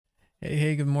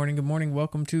Hey, good morning, good morning.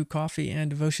 Welcome to Coffee and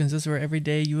Devotions. This is where every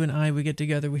day you and I, we get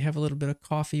together, we have a little bit of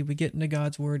coffee, we get into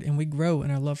God's Word, and we grow in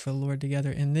our love for the Lord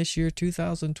together. And this year,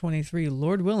 2023,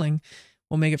 Lord willing,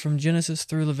 we'll make it from Genesis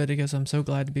through Leviticus. I'm so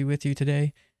glad to be with you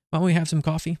today. Why don't we have some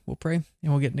coffee? We'll pray,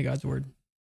 and we'll get into God's Word.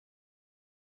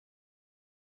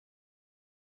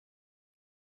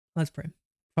 Let's pray.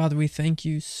 Father, we thank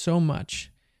you so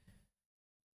much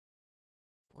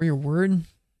for your Word,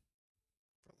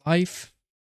 for life,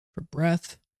 for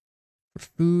breath, for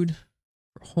food,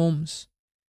 for homes.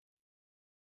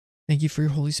 Thank you for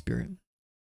your Holy Spirit.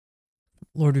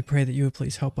 Lord, we pray that you would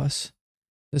please help us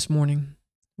this morning.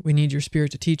 We need your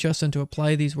Spirit to teach us and to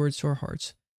apply these words to our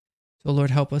hearts. So, Lord,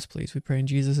 help us, please. We pray in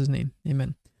Jesus' name.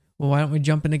 Amen. Well, why don't we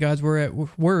jump into God's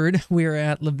word? We are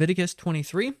at Leviticus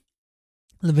 23.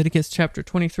 Leviticus chapter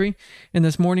 23. And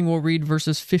this morning we'll read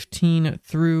verses 15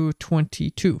 through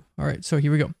 22. All right, so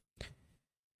here we go.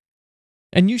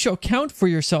 And you shall count for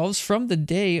yourselves from the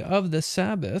day of the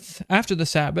Sabbath, after the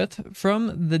Sabbath,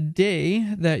 from the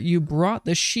day that you brought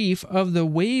the sheaf of the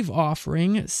wave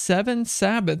offering, 7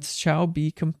 Sabbaths shall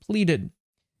be completed.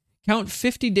 Count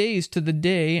 50 days to the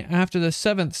day after the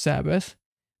 7th Sabbath.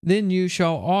 Then you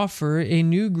shall offer a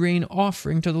new grain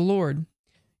offering to the Lord.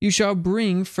 You shall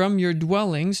bring from your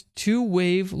dwellings 2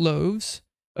 wave loaves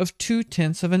of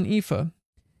 2/10 of an ephah.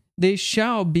 They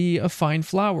shall be of fine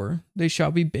flour. They shall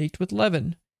be baked with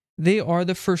leaven. They are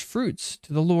the first fruits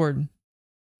to the Lord.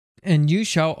 And you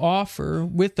shall offer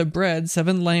with the bread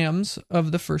 7 lambs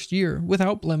of the first year,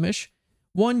 without blemish,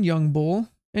 1 young bull,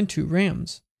 and 2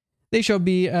 rams. They shall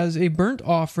be as a burnt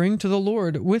offering to the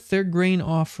Lord, with their grain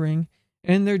offering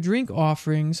and their drink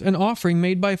offerings, an offering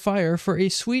made by fire for a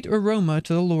sweet aroma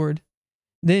to the Lord.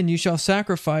 Then you shall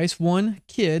sacrifice 1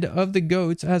 kid of the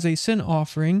goats as a sin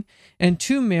offering, and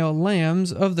 2 male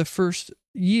lambs of the first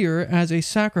year as a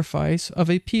sacrifice of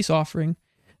a peace offering.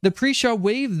 The priest shall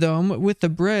wave them with the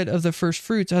bread of the first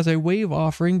fruits as a wave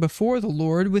offering before the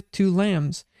Lord with 2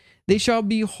 lambs. They shall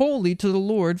be holy to the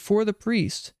Lord for the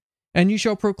priest. And you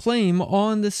shall proclaim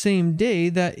on the same day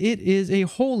that it is a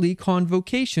holy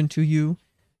convocation to you.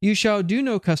 You shall do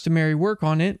no customary work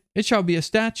on it. It shall be a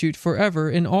statute forever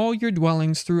in all your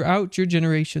dwellings throughout your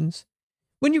generations.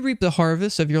 When you reap the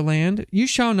harvest of your land, you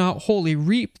shall not wholly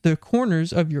reap the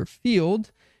corners of your field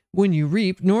when you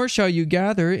reap, nor shall you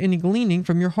gather any gleaning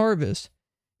from your harvest.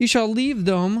 You shall leave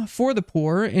them for the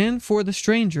poor and for the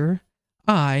stranger.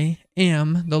 I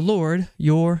am the Lord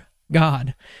your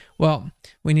God. Well,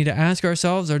 we need to ask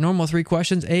ourselves our normal 3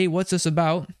 questions. A, what's this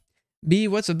about? B,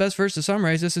 what's the best verse to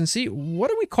summarize this? And C,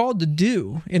 what are we called to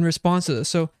do in response to this?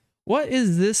 So what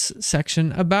is this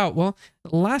section about? Well,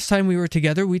 last time we were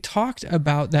together, we talked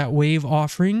about that wave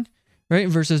offering, right?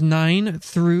 Verses 9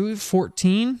 through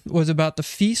 14 was about the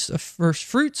Feast of First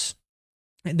Fruits.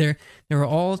 They were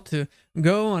all to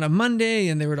go on a Monday,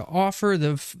 and they were to offer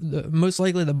the most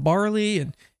likely the barley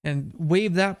and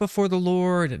wave that before the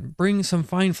Lord, and bring some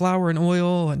fine flour and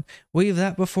oil and wave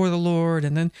that before the Lord.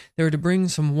 And then they were to bring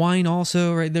some wine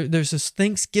also, right? There's this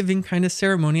Thanksgiving kind of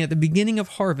ceremony at the beginning of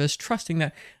harvest, trusting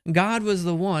that God was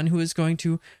the one who is going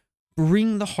to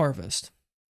bring the harvest.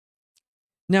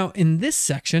 Now, in this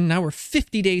section, now we're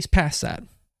 50 days past that.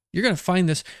 You're going to find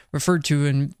this referred to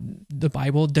in the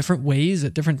Bible different ways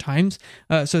at different times.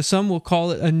 So some will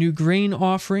call it a new grain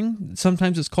offering.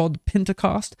 Sometimes it's called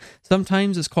Pentecost.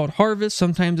 Sometimes it's called harvest.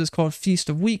 Sometimes it's called Feast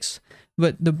of Weeks.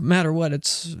 But no matter what,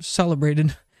 it's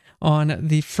celebrated on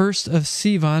the 1st of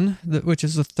Sivan, which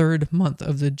is the 3rd month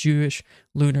of the Jewish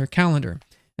lunar calendar.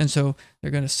 And so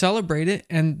they're going to celebrate it.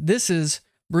 And this is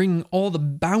bringing all the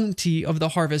bounty of the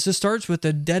harvest. It starts with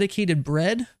the dedicated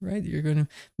bread, right? You're going to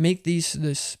make this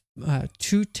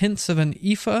 2/10 of an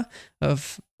ephah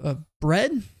of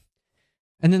bread.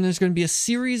 And then there's going to be a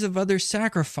series of other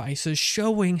sacrifices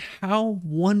showing how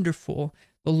wonderful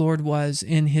the Lord was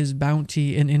in his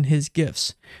bounty and in his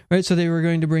gifts, right? So they were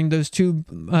going to bring those 2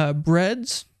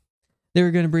 breads. They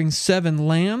were going to bring 7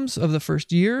 lambs of the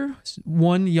first year,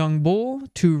 1 young bull,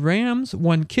 2 rams,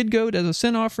 1 kid goat as a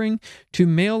sin offering, 2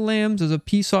 male lambs as a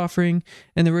peace offering,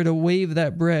 and they were to wave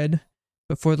that bread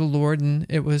before the Lord, and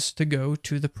it was to go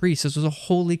to the priest. This was a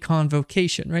holy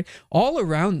convocation, right? All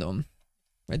around them,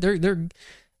 right?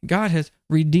 God has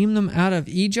redeemed them out of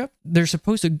Egypt. They're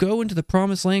supposed to go into the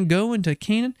promised land, go into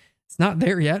Canaan. It's not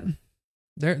there yet.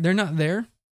 They're not there.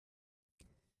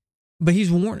 But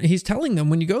he's telling them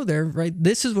when you go there, right,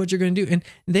 this is what you're going to do. And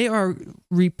they are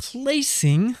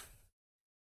replacing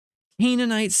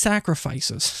Canaanite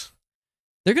sacrifices.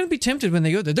 They're going to be tempted when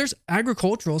they go there. There's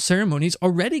agricultural ceremonies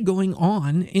already going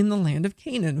on in the land of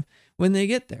Canaan when they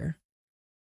get there.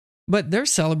 But they're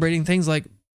celebrating things like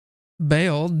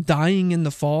Baal dying in the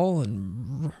fall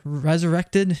and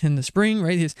resurrected in the spring,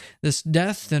 right? This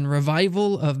death and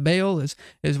revival of Baal is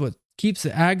what keeps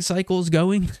the ag cycles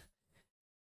going.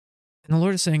 And the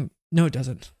Lord is saying, no, it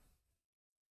doesn't.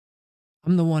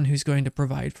 I'm the one who's going to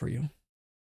provide for you.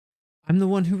 I'm the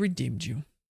one who redeemed you.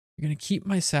 You're going to keep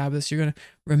my Sabbaths. You're going to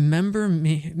remember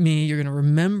me. You're going to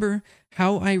remember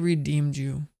how I redeemed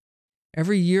you.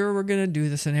 Every year we're going to do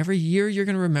this, and every year you're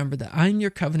going to remember that I'm your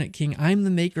covenant king. I'm the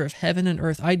maker of heaven and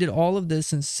earth. I did all of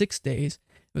this in 6 days.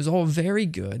 It was all very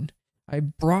good. I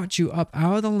brought you up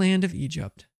out of the land of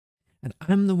Egypt, and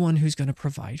I'm the one who's going to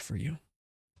provide for you.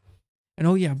 And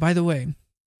oh yeah, by the way,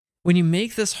 when you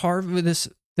make this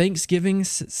Thanksgiving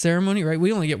ceremony, right?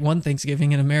 We only get one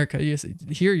Thanksgiving in America.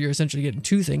 Here you're essentially getting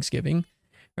 2 Thanksgiving.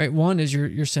 Right, one is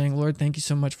you're saying, Lord, thank you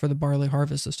so much for the barley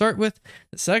harvest to start with.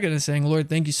 The second is saying, Lord,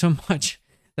 thank you so much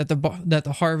that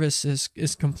the harvest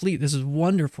is complete. This is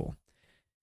wonderful.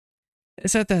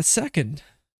 It's at that second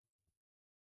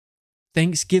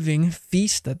Thanksgiving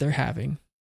feast that they're having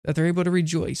that they're able to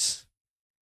rejoice.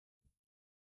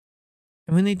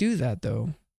 And when they do that,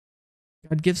 though,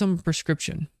 God gives them a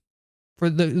prescription for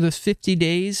the 50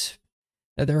 days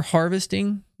that they're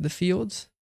harvesting the fields.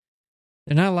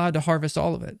 They're not allowed to harvest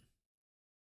all of it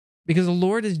because the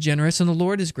Lord is generous and the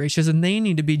Lord is gracious, and they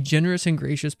need to be generous and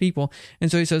gracious people.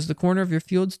 And so he says, the corner of your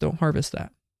fields, don't harvest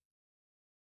that.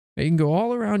 You can go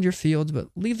all around your fields, but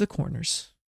leave the corners.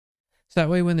 So that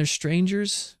way when there's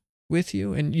strangers with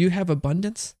you and you have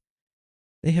abundance,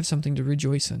 they have something to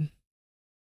rejoice in.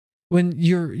 When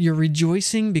you're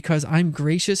rejoicing because I'm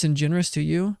gracious and generous to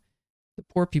you, the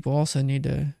poor people also need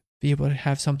to be able to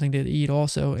have something to eat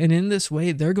also. And in this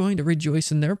way, they're going to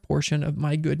rejoice in their portion of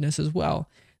my goodness as well,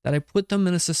 that I put them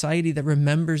in a society that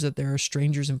remembers that there are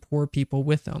strangers and poor people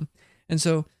with them. And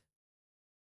so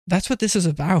that's what this is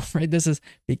about, right? This is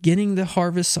beginning the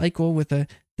harvest cycle with a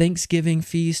Thanksgiving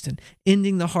feast and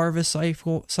ending the harvest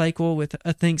cycle with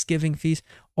a Thanksgiving feast,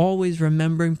 always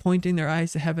remembering, pointing their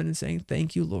eyes to heaven and saying,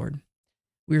 thank you, Lord.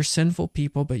 We are sinful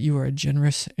people, but you are a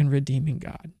generous and redeeming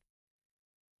God.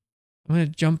 I'm going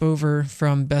to jump over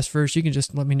from best verse. You can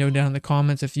just let me know down in the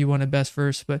comments if you want a best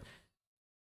verse. But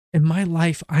in my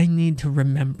life, I need to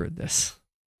remember this.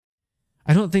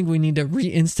 I don't think we need to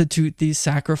reinstitute these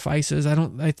sacrifices.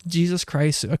 Jesus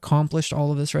Christ accomplished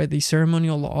all of this, right? These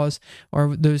ceremonial laws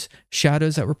are those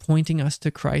shadows that were pointing us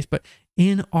to Christ. But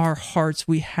in our hearts,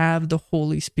 we have the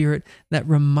Holy Spirit that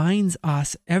reminds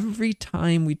us every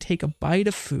time we take a bite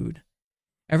of food,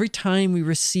 every time we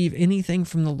receive anything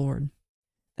from the Lord,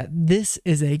 that this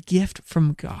is a gift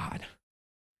from God.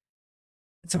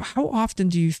 And so how often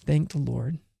do you thank the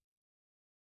Lord?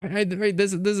 Right,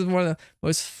 this is one of the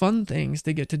most fun things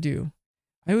to get to do.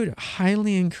 I would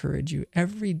highly encourage you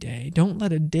every day, don't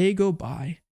let a day go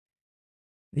by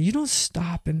that you don't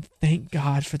stop and thank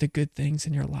God for the good things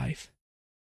in your life.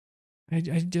 I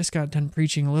just got done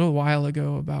preaching a little while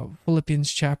ago about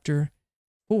Philippians chapter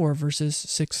 4, verses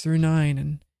 6 through 9.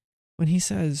 And when he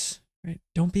says, right,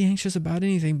 don't be anxious about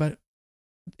anything, but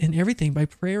in everything by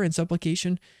prayer and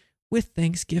supplication with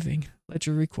thanksgiving, let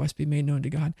your request be made known to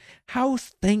God. How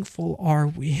thankful are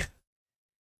we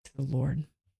to the Lord?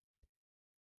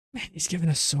 Man, he's given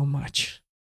us so much.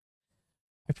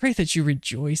 I pray that you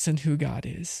rejoice in who God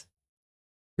is.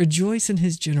 Rejoice in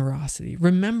his generosity.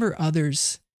 Remember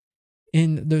others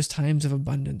in those times of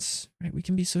abundance. Right? We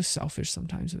can be so selfish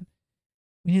sometimes.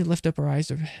 We need to lift up our eyes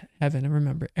to heaven and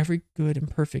remember every good and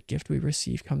perfect gift we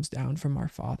receive comes down from our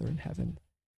Father in heaven.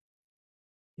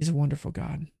 He's a wonderful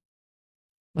God.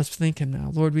 Let's thank him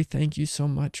now. Lord, we thank you so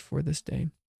much for this day.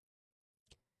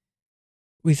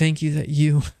 We thank you that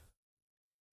you,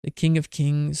 the King of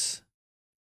Kings,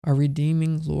 our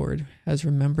redeeming Lord, has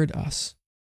remembered us.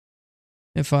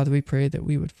 And Father, we pray that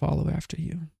we would follow after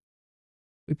you.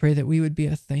 We pray that we would be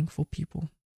a thankful people.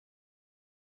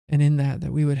 And in that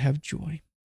we would have joy.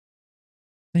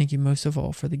 Thank you most of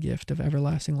all for the gift of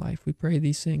everlasting life. We pray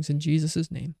these things in Jesus'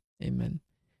 name. Amen.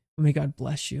 May God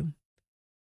bless you.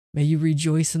 May you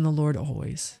rejoice in the Lord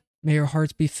always. May your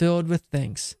hearts be filled with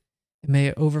thanks, and may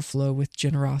it overflow with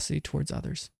generosity towards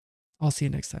others. I'll see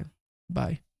you next time.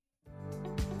 Bye.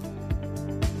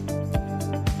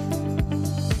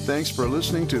 Thanks for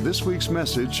listening to this week's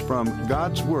message from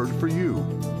God's Word for You,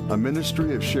 a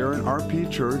ministry of Sharon RP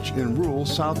Church in rural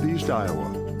southeast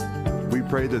Iowa. We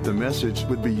pray that the message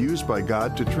would be used by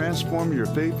God to transform your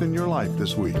faith in your life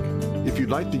this week. If you'd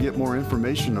like to get more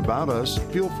information about us,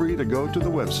 feel free to go to the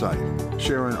website,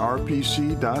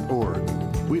 SharonRPC.org.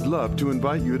 We'd love to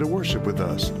invite you to worship with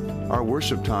us. Our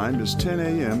worship time is 10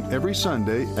 a.m. every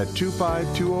Sunday at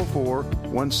 25204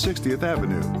 160th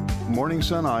Avenue, Morning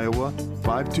Sun, Iowa,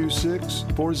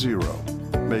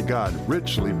 52640. May God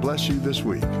richly bless you this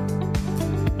week.